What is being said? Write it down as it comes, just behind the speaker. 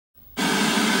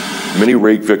Many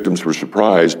rape victims were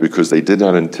surprised because they did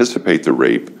not anticipate the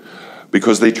rape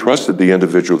because they trusted the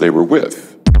individual they were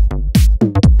with.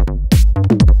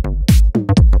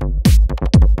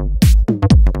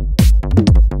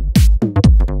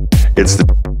 It's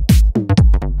the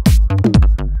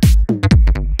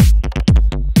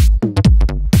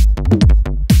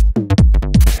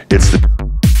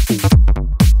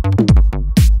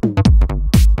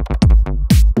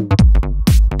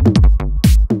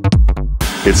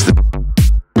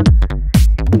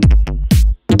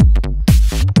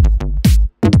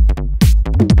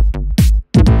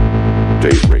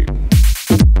date rape.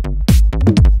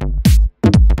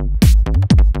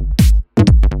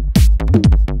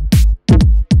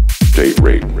 Date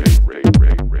rape.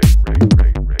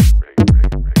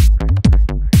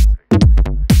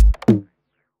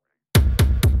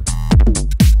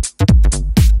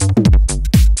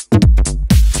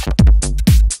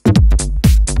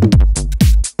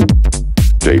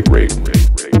 Date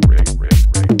rape.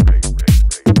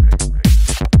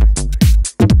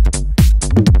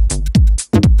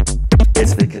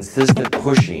 It's the consistent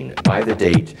pushing by the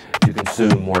date to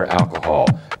consume more alcohol,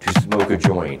 to smoke a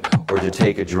joint, or to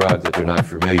take a drug that they're not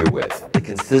familiar with. The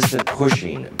consistent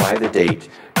pushing by the date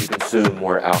to consume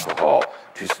more alcohol,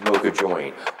 to smoke a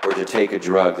joint, or to take a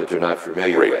drug that they're not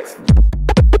familiar with.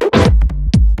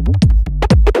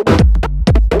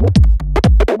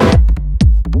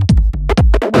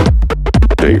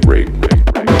 Date rape.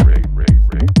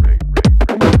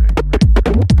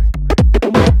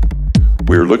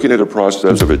 We're looking at a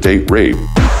process of a date rape.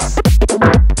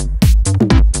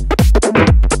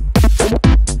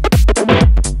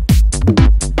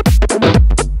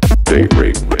 Date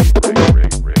rape.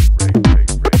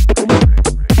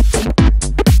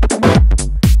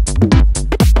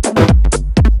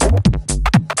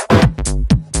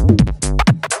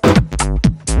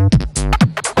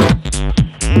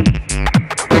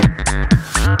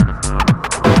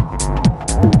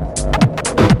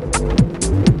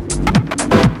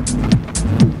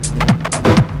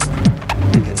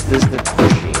 Consistent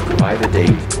pushing by the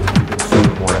date to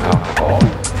consume more alcohol, to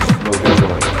smoke a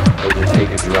joint, or to take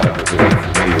a drug that they're not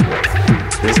familiar with.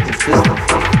 This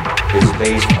consistency is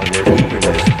based on their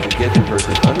eagerness to get the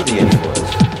person under the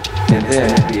influence and then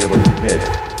be able to commit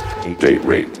a Date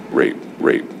rape.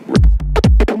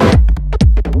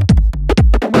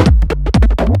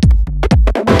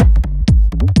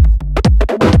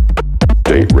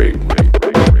 Date rape.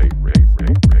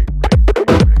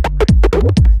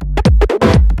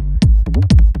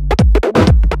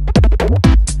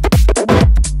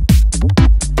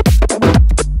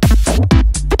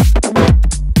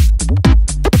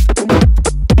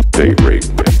 Date rape.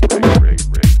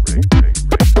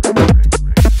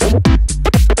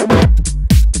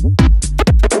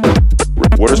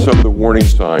 What are some of the warning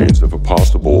signs of a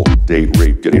possible date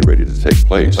rape getting ready to take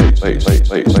place?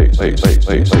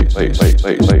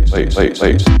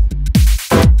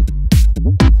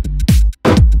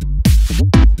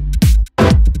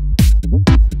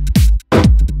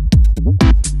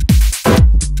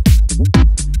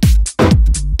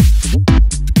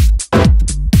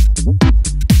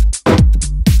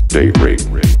 Date rape.